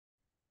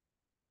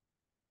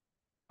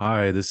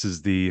Hi, this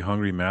is the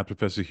Hungry Math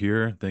Professor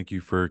here. Thank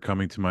you for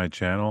coming to my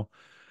channel.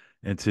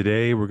 And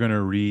today we're going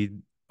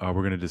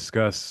to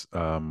discuss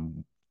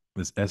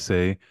this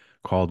essay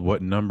called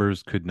What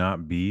Numbers Could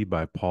Not Be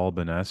by Paul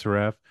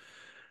Benacerraf.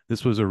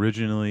 This was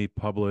originally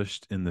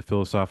published in the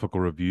Philosophical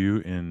Review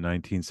in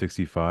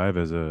 1965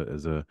 as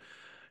a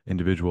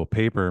individual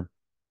paper.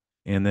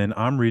 And then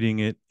I'm reading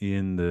it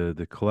in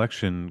the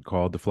collection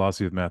called The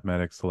Philosophy of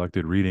Mathematics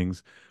Selected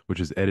Readings,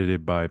 which is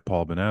edited by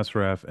Paul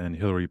Benacerraf and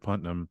Hilary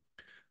Putnam.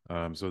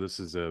 So this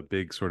is a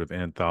big sort of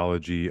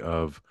anthology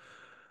of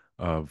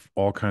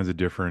all kinds of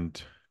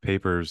different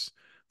papers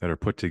that are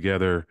put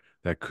together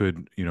that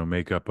could,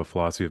 make up a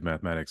philosophy of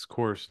mathematics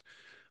course.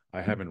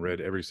 I haven't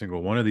read every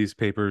single one of these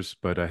papers,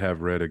 but I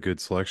have read a good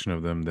selection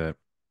of them that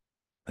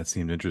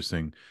seemed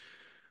interesting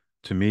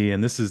to me.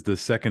 And this is the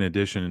second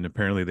edition, and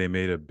apparently they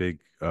made a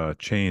big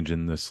change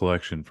in the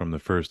selection from the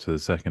first to the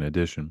second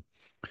edition.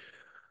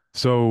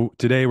 So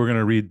today we're going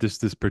to read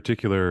this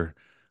particular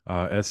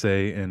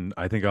essay, and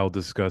I think I'll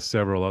discuss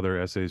several other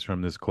essays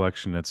from this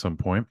collection at some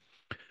point.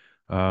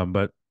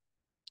 But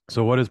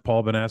so, what does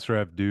Paul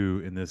Benacerraf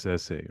do in this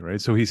essay,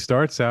 right? So he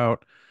starts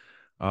out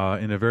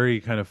in a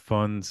very kind of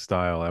fun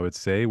style, I would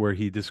say, where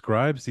he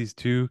describes these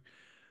two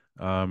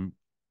um,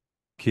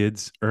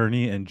 kids,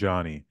 Ernie and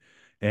Johnny.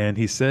 And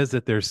he says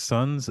that they're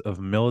sons of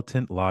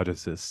militant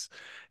logicists.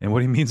 And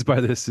what he means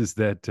by this is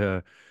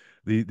that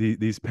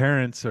these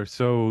parents are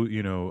so,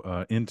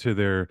 into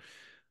their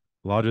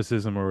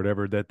logicism or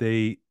whatever, that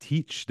they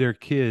teach their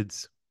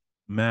kids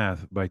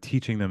math by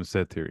teaching them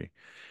set theory,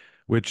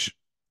 which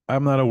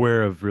I'm not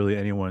aware of really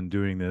anyone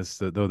doing this,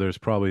 though there's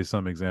probably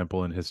some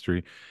example in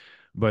history.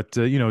 But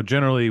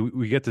generally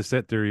we get to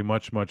set theory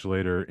much, much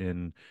later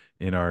in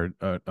our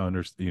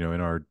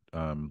in our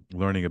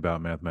learning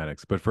about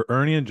mathematics. But for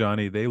Ernie and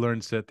Johnny, they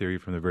learned set theory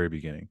from the very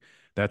beginning.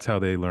 That's how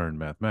they learned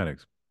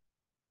mathematics.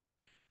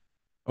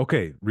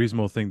 Okay,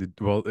 reasonable thing to,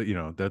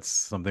 well, that's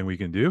something we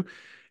can do.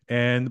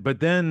 And but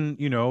then,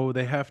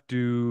 they have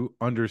to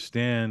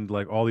understand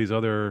like all these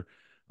other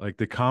like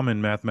the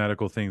common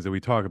mathematical things that we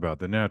talk about,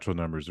 the natural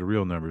numbers, the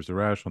real numbers, the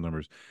rational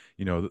numbers,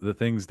 the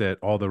things that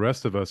all the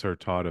rest of us are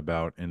taught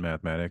about in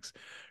mathematics.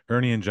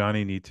 Ernie and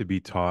Johnny need to be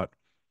taught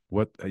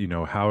what,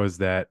 how is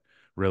that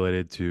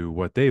related to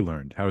what they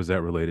learned? How is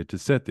that related to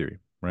set theory,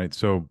 right?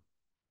 So,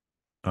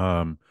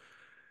 um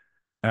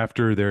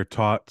after they're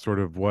taught sort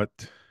of what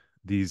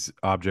these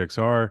objects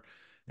are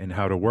and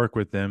how to work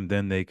with them,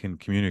 then they can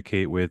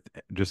communicate with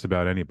just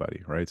about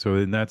anybody, right? So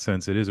in that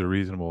sense, it is a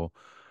reasonable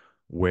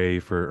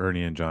way for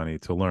Ernie and Johnny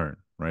to learn,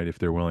 right? If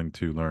they're willing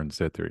to learn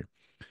set theory.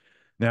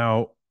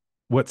 Now,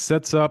 what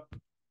sets up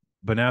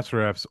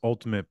Benacerraf's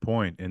ultimate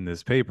point in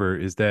this paper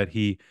is that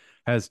he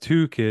has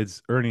two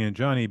kids, Ernie and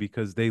Johnny,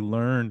 because they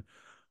learn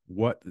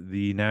what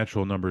the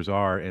natural numbers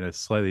are in a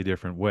slightly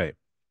different way.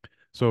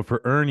 So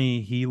for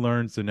Ernie, he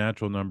learns the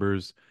natural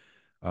numbers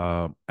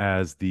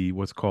as the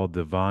what's called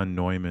the von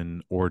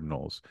Neumann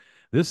ordinals.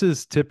 This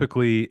is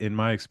typically, in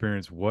my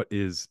experience, what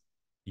is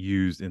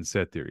used in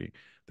set theory.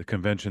 The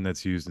convention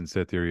that's used in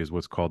set theory is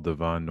what's called the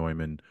von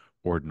Neumann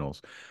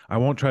ordinals. I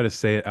won't try to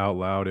say it out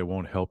loud. It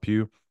won't help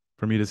you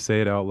for me to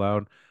say it out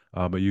loud,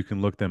 but you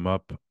can look them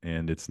up,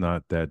 and it's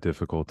not that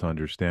difficult to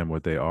understand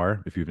what they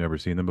are if you've never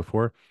seen them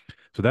before.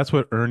 So that's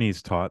what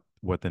Ernie's taught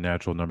what the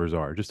natural numbers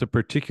are, just a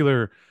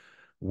particular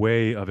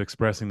way of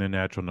expressing the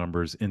natural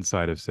numbers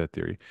inside of set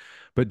theory.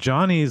 But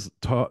Johnny's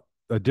taught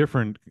a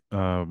different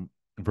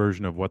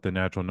version of what the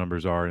natural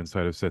numbers are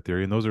inside of set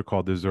theory, and those are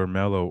called the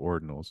Zermelo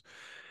ordinals.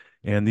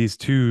 And these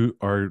two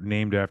are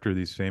named after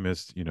these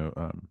famous,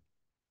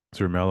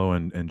 Zermelo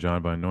and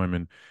John von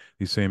Neumann,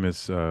 these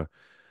famous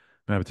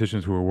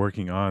mathematicians who were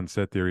working on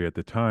set theory at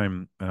the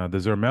time. The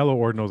Zermelo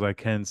ordinals I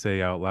can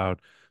say out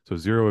loud. So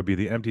zero would be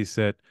the empty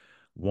set,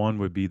 one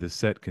would be the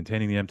set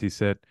containing the empty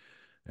set,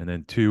 and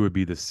then two would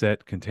be the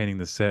set containing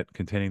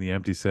the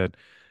empty set,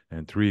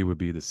 and three would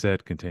be the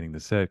set containing the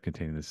set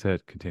containing the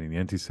set containing the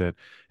empty set,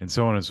 and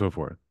so on and so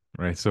forth.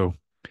 Right. So,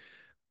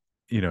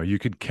 you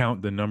could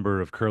count the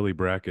number of curly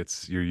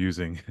brackets you're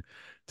using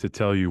to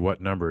tell you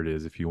what number it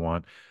is if you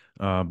want.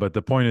 But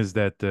the point is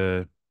that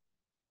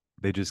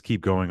they just keep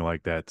going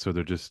like that. So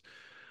they're just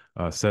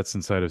sets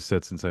inside of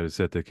sets inside of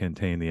set that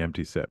contain the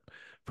empty set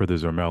for the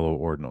Zermelo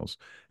ordinals.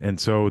 And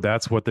so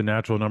that's what the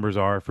natural numbers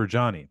are for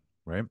Johnny,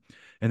 right?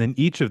 And then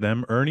each of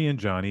them, Ernie and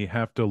Johnny,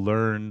 have to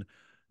learn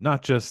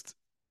not just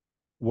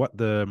what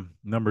the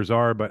numbers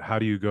are, but how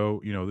do you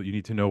go, you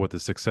need to know what the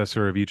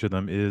successor of each of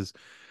them is,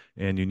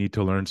 and you need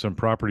to learn some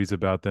properties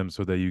about them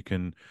so that you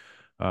can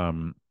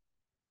um,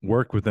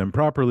 work with them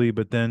properly.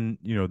 But then,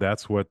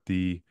 that's what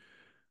the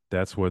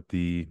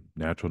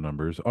natural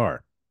numbers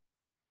are.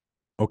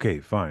 Okay,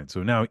 fine.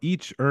 So now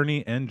each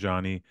Ernie and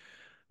Johnny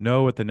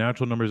know what the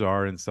natural numbers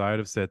are inside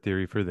of set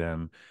theory for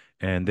them,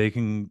 and they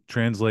can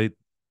translate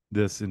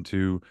this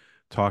into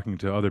talking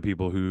to other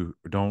people who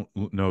don't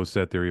know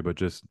set theory but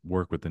just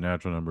work with the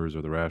natural numbers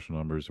or the rational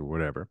numbers or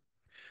whatever.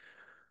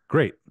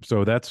 Great.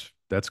 So that's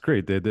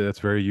great. That's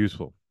very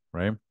useful,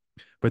 right?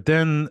 But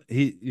then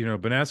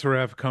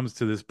Benacerraf comes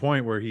to this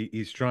point where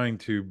he's trying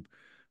to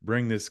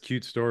bring this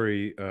cute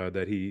story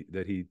that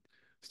he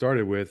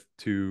started with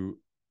to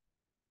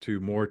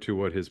more to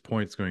what his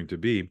point's going to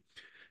be.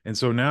 And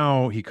so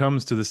now he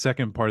comes to the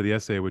second part of the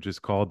essay, which is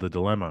called the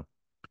dilemma.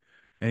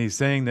 And he's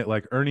saying that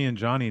like Ernie and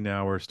Johnny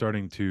now are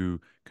starting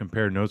to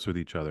compare notes with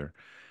each other.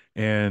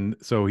 And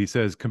so he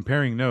says,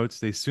 comparing notes,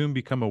 they soon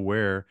become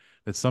aware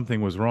that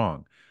something was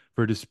wrong.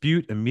 For a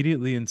dispute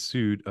immediately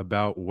ensued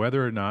about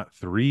whether or not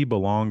three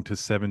belonged to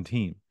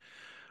 17.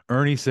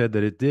 Ernie said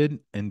that it did,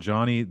 and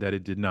Johnny that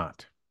it did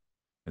not.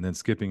 And then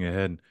skipping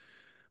ahead,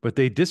 but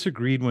they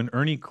disagreed when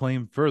Ernie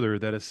claimed further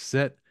that a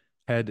set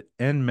had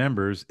n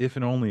members if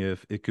and only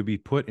if it could be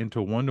put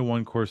into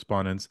one-to-one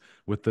correspondence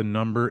with the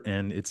number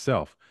n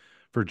itself.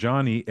 For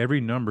Johnny, every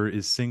number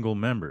is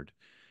single-membered,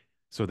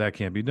 so that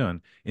can't be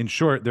done. In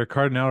short, their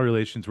cardinal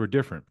relations were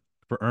different.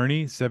 For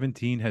Ernie,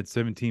 17 had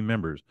 17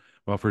 members,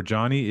 while for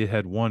Johnny, it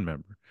had one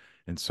member.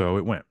 And so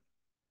it went.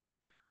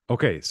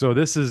 Okay, so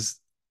this is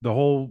the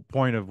whole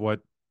point of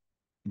what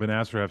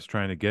Benacerraf's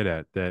trying to get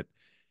at, that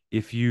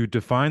if you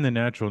define the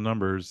natural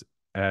numbers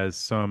as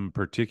some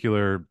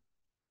particular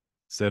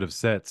set of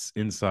sets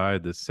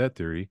inside the set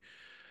theory,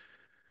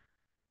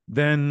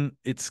 then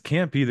it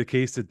can't be the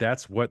case that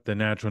that's what the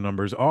natural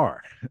numbers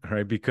are,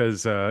 right?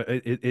 Because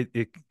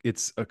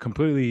it's a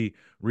completely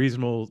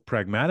reasonable,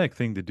 pragmatic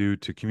thing to do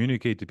to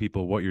communicate to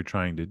people what you're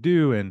trying to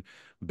do and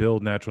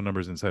build natural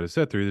numbers inside a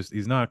set theory.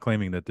 He's not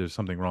claiming that there's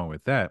something wrong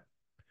with that,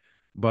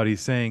 but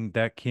he's saying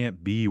that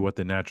can't be what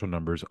the natural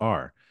numbers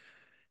are.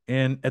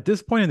 And at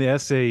this point in the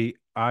essay,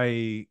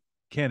 I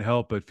can't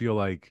help but feel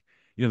like,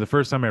 the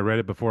first time I read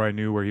it before I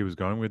knew where he was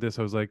going with this,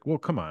 I was like, well,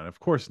 come on, of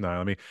course not.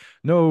 I mean,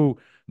 no,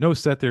 no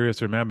set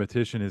theorist or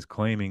mathematician is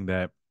claiming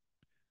that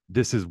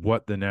this is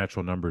what the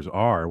natural numbers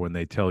are when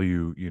they tell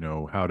you,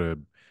 how to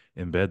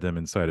embed them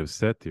inside of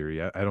set theory.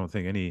 I don't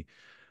think any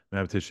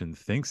mathematician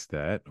thinks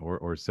that,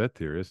 or set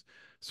theorist.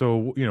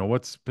 So,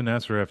 what's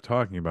Benacerraf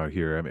talking about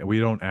here? I mean, we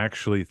don't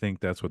actually think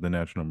that's what the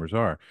natural numbers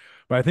are.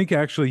 But I think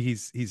actually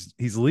he's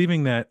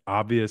leaving that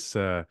obvious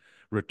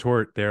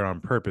retort there on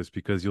purpose,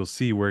 because you'll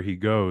see where he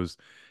goes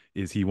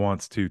is he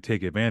wants to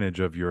take advantage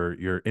of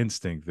your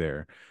instinct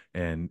there,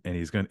 and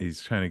he's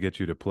trying to get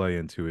you to play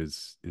into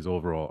his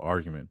overall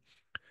argument.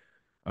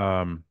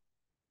 Um,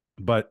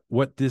 but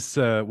what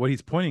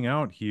he's pointing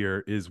out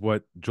here is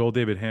what Joel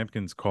David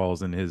Hampkins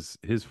calls in his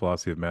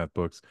philosophy of math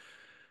books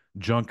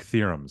junk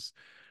theorems,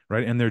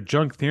 right? And they're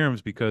junk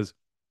theorems because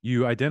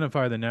you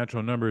identify the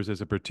natural numbers as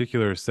a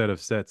particular set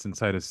of sets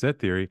inside of set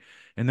theory,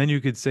 and then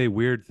you could say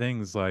weird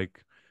things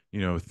like,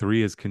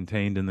 three is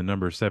contained in the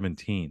number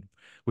 17,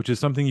 which is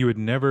something you would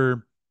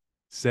never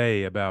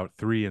say about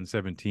 3 and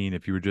 17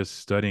 if you were just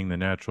studying the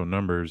natural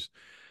numbers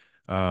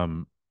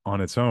on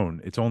its own.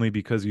 It's only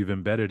because you've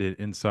embedded it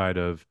inside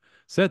of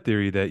set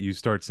theory that you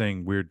start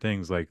saying weird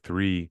things like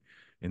 3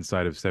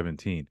 inside of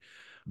 17.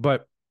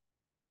 But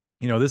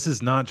this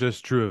is not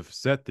just true of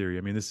set theory.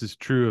 I mean, this is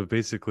true of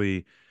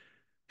basically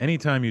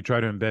anytime you try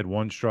to embed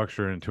one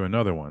structure into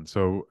another one.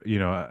 So, I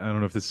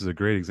don't know if this is a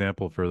great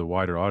example for the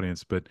wider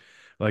audience, but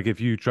like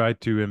if you try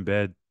to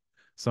embed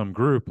some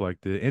group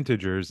like the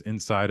integers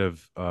inside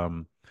of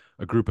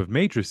a group of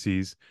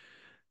matrices,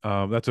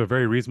 that's a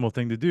very reasonable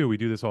thing to do. We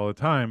do this all the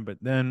time, but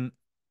then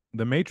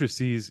the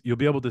matrices, you'll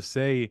be able to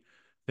say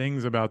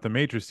things about the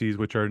matrices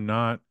which are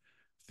not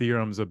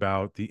theorems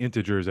about the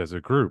integers as a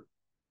group,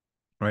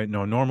 right?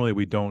 No, normally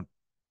we don't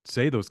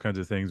say those kinds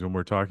of things when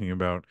we're talking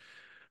about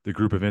the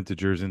group of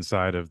integers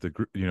inside of the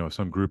group,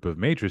 some group of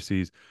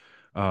matrices.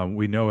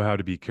 We know how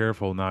to be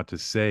careful not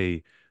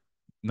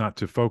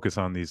to focus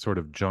on these sort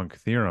of junk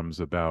theorems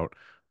about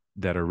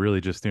that are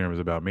really just theorems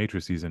about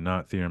matrices and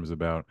not theorems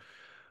about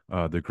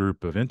the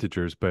group of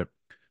integers. But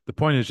the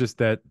point is just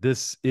that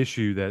this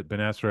issue that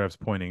Benacerraf's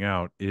pointing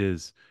out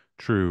is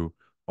true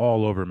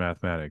all over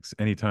mathematics.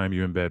 Anytime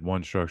you embed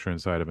one structure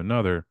inside of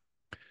another,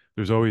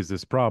 there's always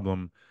this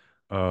problem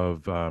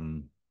of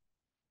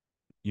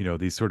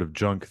these sort of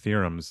junk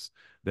theorems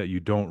that you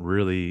don't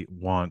really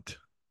want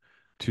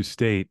to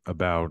state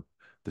about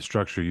the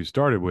structure you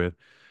started with.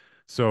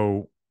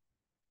 So,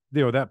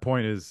 that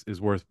point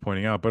is worth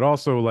pointing out. But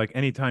also, like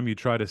anytime you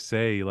try to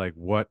say like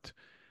what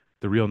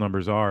the real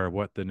numbers are,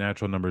 what the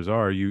natural numbers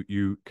are,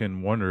 you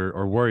can wonder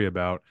or worry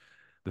about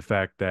the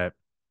fact that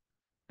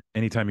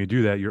anytime you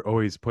do that, you're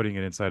always putting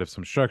it inside of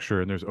some structure,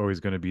 and there's always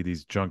going to be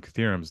these junk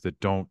theorems that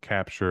don't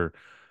capture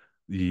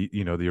the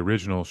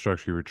original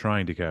structure you were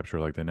trying to capture,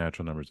 like the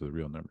natural numbers or the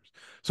real numbers.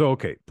 So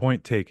okay,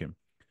 point taken.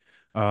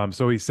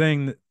 So he's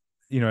saying that,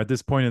 at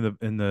this point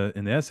in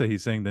the essay,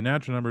 he's saying the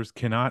natural numbers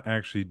cannot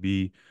actually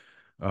be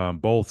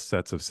both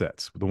sets of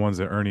sets, the ones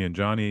that Ernie and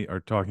Johnny are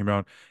talking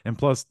about. And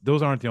plus,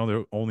 those aren't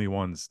the only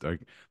ones.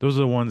 Like, those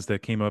are the ones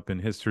that came up in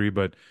history,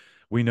 but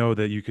we know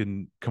that you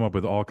can come up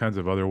with all kinds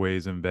of other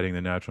ways of embedding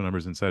the natural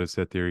numbers inside of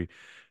set theory.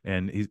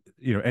 And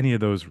any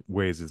of those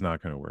ways is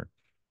not going to work.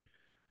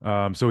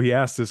 So he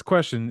asked this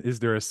question: is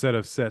there a set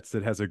of sets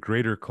that has a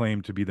greater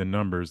claim to be the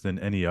numbers than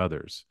any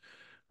others?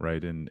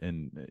 Right. And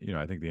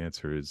I think the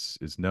answer is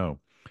no.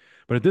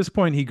 But at this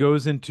point, he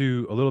goes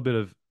into a little bit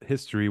of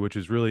history, which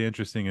is really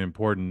interesting and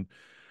important.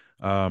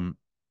 Um,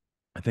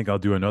 I think I'll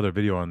do another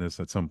video on this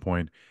at some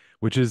point,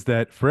 which is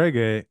that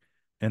Frege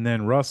and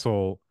then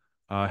Russell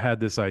had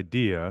this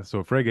idea.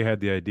 So Frege had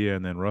the idea,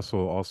 and then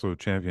Russell also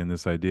championed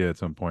this idea at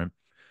some point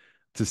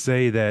to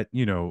say that,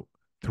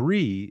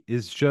 three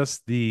is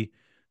just the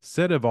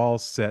set of all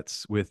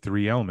sets with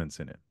three elements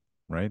in it,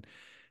 right?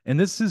 And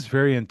this is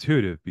very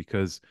intuitive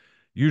because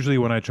usually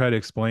when I try to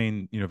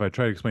explain, if I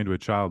try to explain to a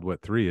child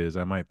what three is,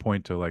 I might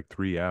point to like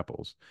three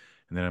apples,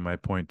 and then I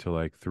might point to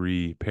like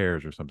three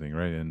pears or something,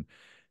 right?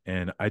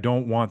 And I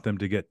don't want them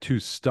to get too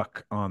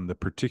stuck on the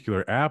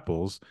particular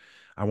apples.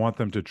 I want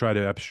them to try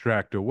to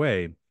abstract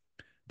away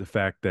the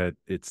fact that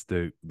it's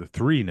the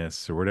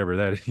threeness or whatever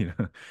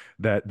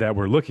that that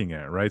we're looking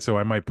at, right? So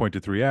I might point to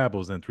three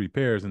apples, then three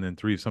pears, and then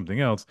three something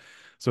else,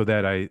 so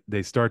that I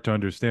they start to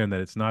understand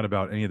that it's not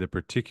about any of the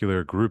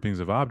particular groupings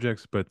of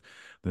objects, but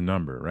the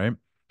number, right?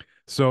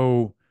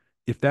 So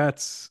if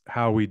that's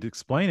how we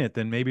explain it,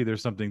 then maybe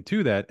there's something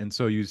to that. And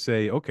so you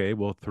say, okay,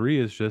 well, three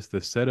is just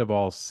the set of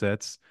all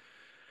sets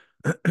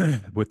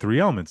with three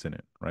elements in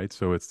it, right?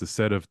 So it's the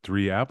set of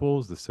three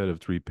apples, the set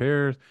of three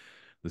pears,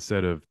 the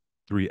set of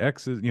three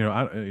X's,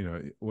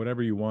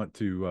 whatever you want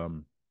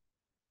to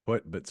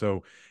put. But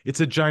so it's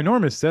a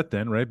ginormous set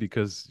then, right?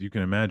 Because you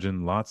can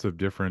imagine lots of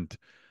different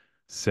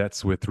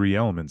sets with three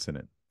elements in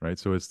it, right?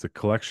 So it's the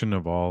collection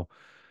of all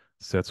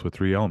sets with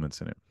three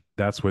elements in it.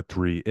 That's what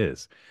three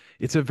is.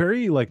 It's a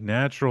very like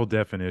natural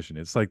definition.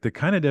 It's like the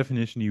kind of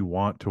definition you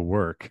want to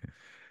work.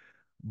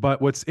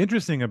 But what's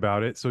interesting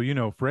about it, so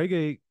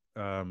Frege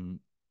um,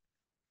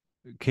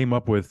 came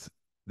up with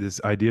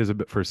this ideas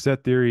for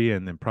set theory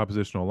and then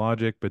propositional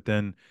logic, but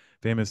then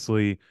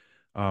famously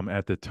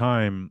at the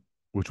time,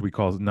 which we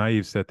call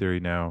naive set theory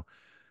now,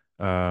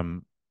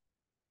 um,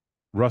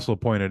 Russell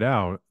pointed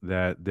out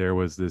that there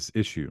was this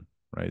issue,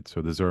 right?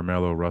 So the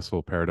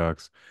Zermelo-Russell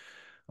paradox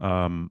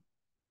um,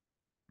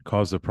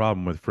 caused a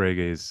problem with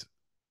Frege's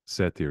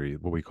set theory,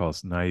 what we call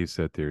naive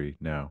set theory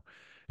now.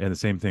 And the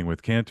same thing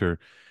with Cantor.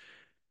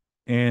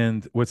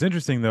 And what's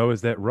interesting though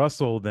is that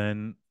Russell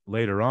then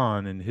later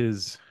on in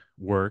his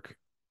work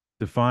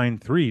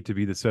defined three to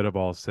be the set of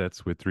all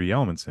sets with three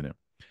elements in it.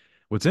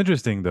 What's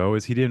interesting though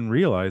is he didn't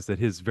realize that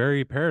his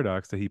very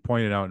paradox that he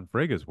pointed out in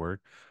Frege's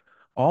work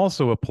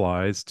also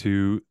applies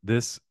to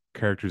this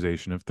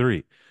characterization of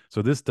three.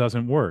 So this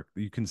doesn't work.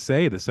 You can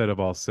say the set of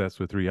all sets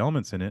with three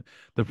elements in it.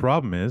 The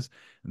problem is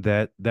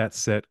that that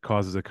set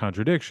causes a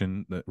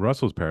contradiction,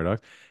 Russell's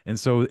paradox, and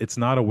so it's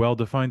not a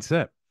well-defined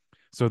set.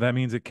 So that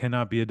means it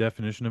cannot be a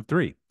definition of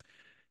three.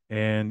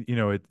 And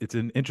it's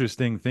an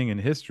interesting thing in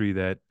history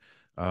that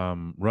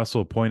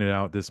Russell pointed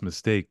out this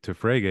mistake to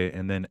Frege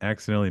and then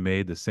accidentally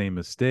made the same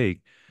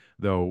mistake,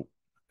 though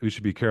we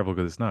should be careful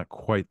because it's not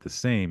quite the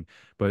same,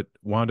 but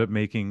wound up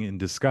making in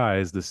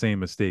disguise the same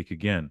mistake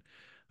again.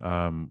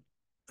 Um,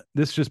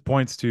 this just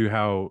points to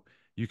how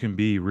you can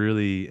be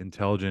really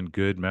intelligent,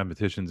 good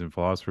mathematicians and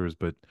philosophers,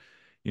 but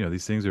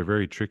these things are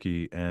very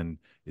tricky and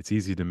it's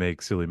easy to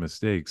make silly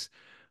mistakes.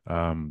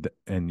 And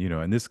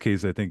in this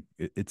case, I think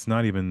it's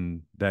not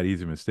even that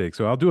easy a mistake.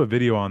 So I'll do a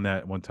video on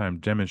that one time,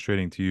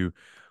 demonstrating to you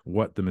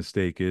what the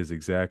mistake is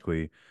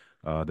exactly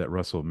that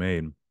Russell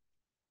made.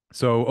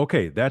 So,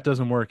 okay, that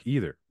doesn't work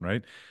either,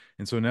 right?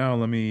 And so now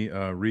let me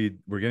read.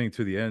 We're getting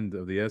to the end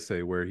of the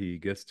essay where he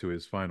gets to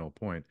his final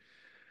point.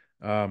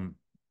 Um,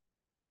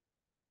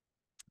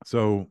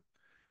 so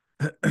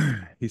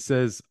he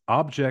says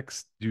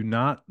objects do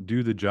not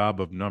do the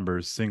job of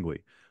numbers singly.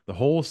 The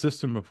whole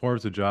system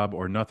performs the job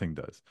or nothing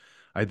does.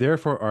 I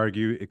therefore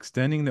argue,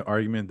 extending the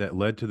argument that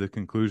led to the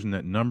conclusion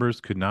that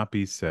numbers could not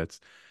be sets,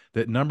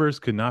 that numbers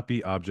could not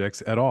be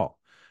objects at all.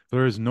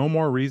 There is no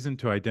more reason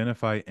to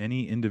identify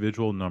any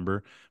individual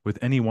number with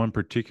any one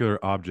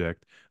particular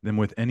object than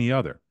with any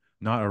other,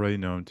 not already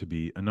known to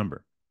be a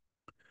number.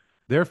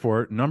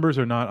 Therefore, numbers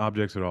are not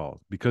objects at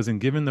all, because in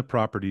given the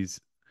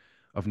properties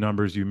of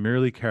numbers, you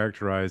merely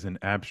characterize an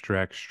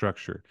abstract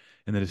structure,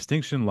 and the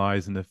distinction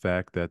lies in the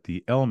fact that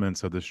the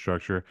elements of the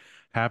structure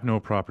have no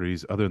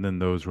properties other than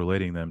those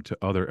relating them to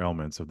other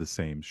elements of the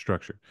same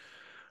structure.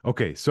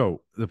 Okay,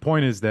 so the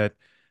point is that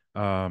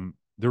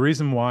the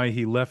reason why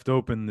he left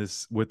open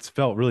this, what's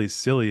felt really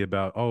silly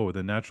about, oh,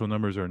 the natural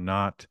numbers are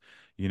not,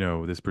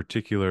 this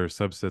particular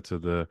subsets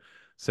of the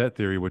set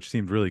theory, which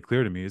seemed really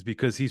clear to me, is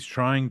because he's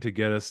trying to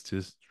get us to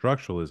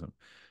structuralism.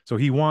 So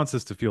he wants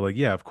us to feel like,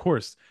 yeah, of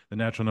course, the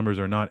natural numbers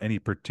are not any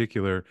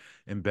particular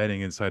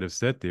embedding inside of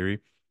set theory.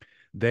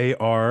 They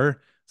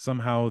are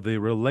somehow the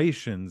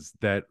relations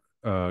that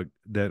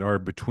are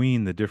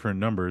between the different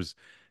numbers.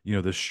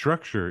 The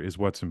structure is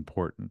what's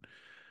important,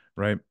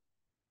 right?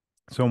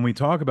 So when we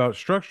talk about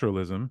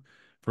structuralism,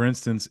 for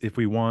instance, if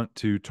we want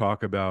to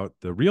talk about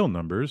the real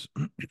numbers,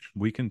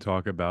 we can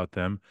talk about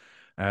them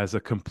as a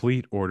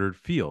complete ordered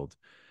field.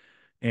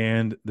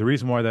 And the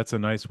reason why that's a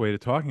nice way to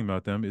talking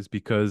about them is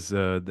because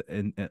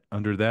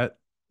under that,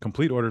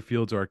 complete order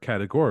fields are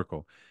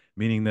categorical,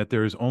 meaning that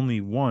there is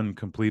only one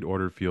complete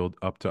order field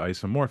up to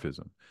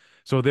isomorphism.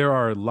 So there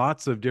are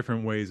lots of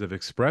different ways of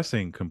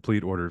expressing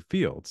complete ordered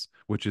fields,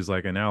 which is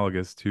like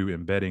analogous to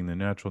embedding the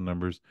natural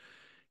numbers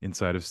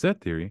inside of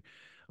set theory.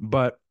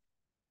 But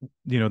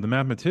the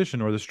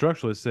mathematician or the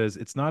structuralist says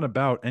it's not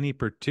about any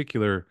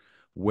particular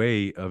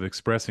way of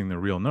expressing the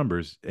real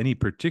numbers. Any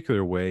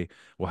particular way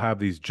will have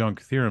these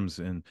junk theorems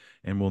and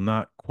will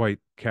not quite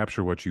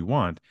capture what you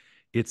want.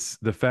 It's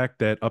the fact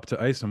that up to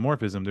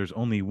isomorphism, there's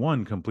only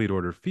one complete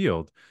order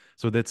field.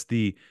 So it's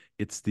the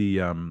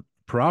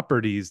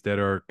properties that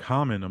are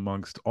common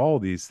amongst all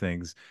these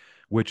things,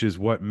 which is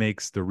what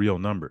makes the real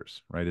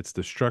numbers, right? It's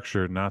the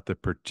structure, not the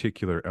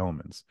particular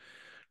elements,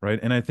 right?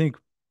 And I think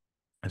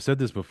I've said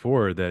this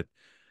before that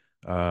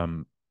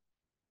um,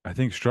 I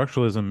think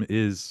structuralism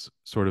is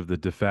sort of the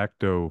de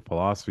facto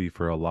philosophy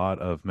for a lot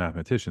of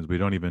mathematicians. We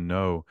don't even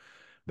know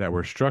that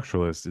we're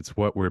structuralists. It's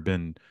what we've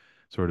been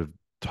sort of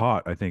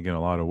taught, I think, in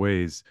a lot of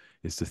ways,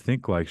 is to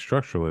think like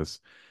structuralists.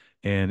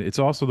 And it's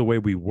also the way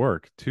we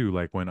work too.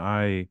 Like when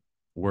I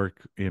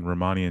work in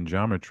Riemannian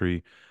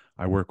geometry,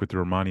 I work with the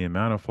Riemannian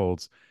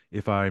manifolds.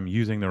 If I'm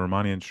using the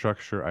Riemannian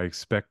structure, I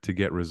expect to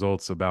get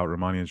results about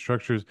Riemannian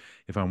structures.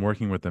 If I'm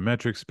working with the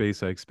metric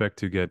space, I expect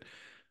to get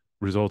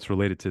results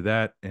related to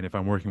that. And if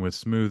I'm working with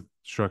smooth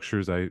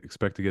structures, I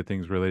expect to get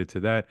things related to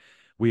that.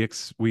 We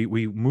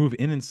move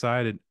in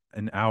inside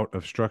and out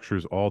of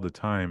structures all the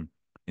time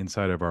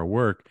inside of our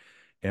work,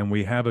 and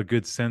we have a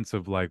good sense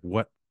of like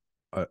what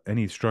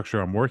any structure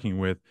I'm working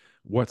with,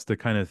 what's the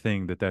kind of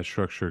thing that that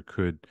structure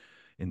could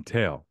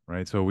entail,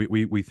 right? So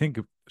we think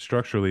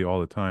structurally all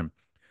the time.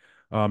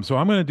 So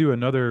I'm going to do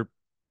another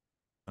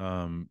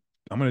um,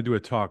 I'm going to do a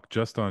talk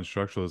just on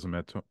structuralism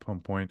at some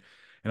point,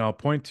 and I'll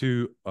point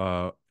to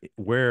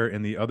where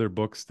in the other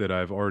books that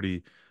I've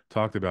already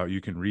talked about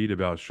you can read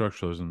about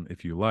structuralism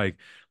if you like.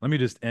 Let me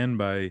just end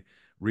by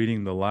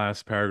reading the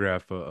last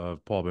paragraph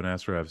of Paul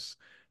Benacerraf's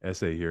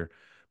essay here.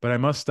 But I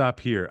must stop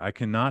here. I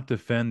cannot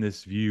defend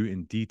this view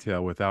in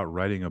detail without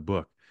writing a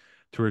book.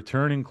 To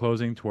return in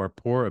closing to our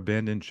poor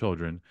abandoned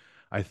children,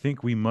 I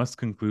think we must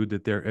conclude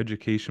that their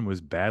education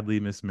was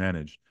badly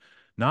mismanaged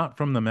not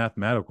from the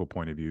mathematical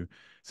point of view,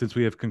 since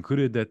we have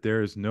concluded that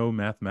there is no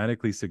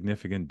mathematically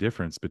significant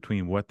difference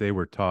between what they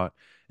were taught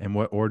and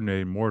what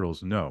ordinary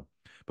mortals know,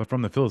 but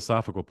from the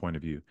philosophical point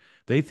of view.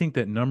 They think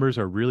that numbers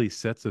are really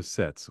sets of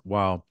sets,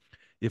 while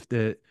if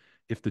the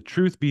if the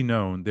truth be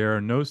known, there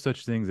are no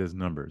such things as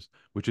numbers,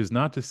 which is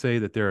not to say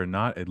that there are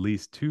not at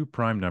least two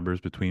prime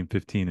numbers between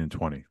 15 and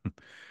 20.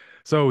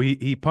 So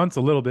he punts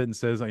a little bit and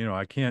says,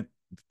 I can't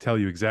tell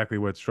you exactly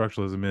what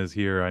structuralism is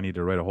here. I need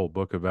to write a whole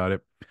book about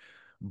it.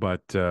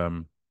 But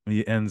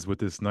he ends with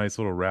this nice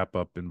little wrap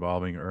up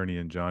involving Ernie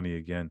and Johnny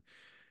again.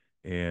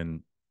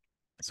 And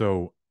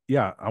so,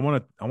 yeah, I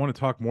want to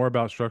talk more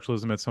about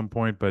structuralism at some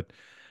point, but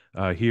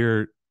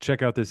here,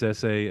 check out this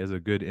essay as a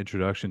good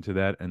introduction to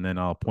that, and then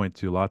I'll point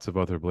to lots of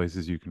other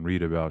places you can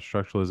read about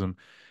structuralism,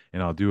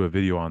 and I'll do a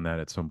video on that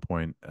at some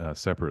point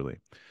separately.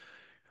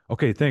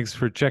 Okay, thanks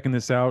for checking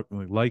this out.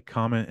 Like,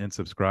 comment, and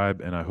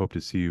subscribe, and I hope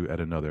to see you at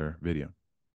another video.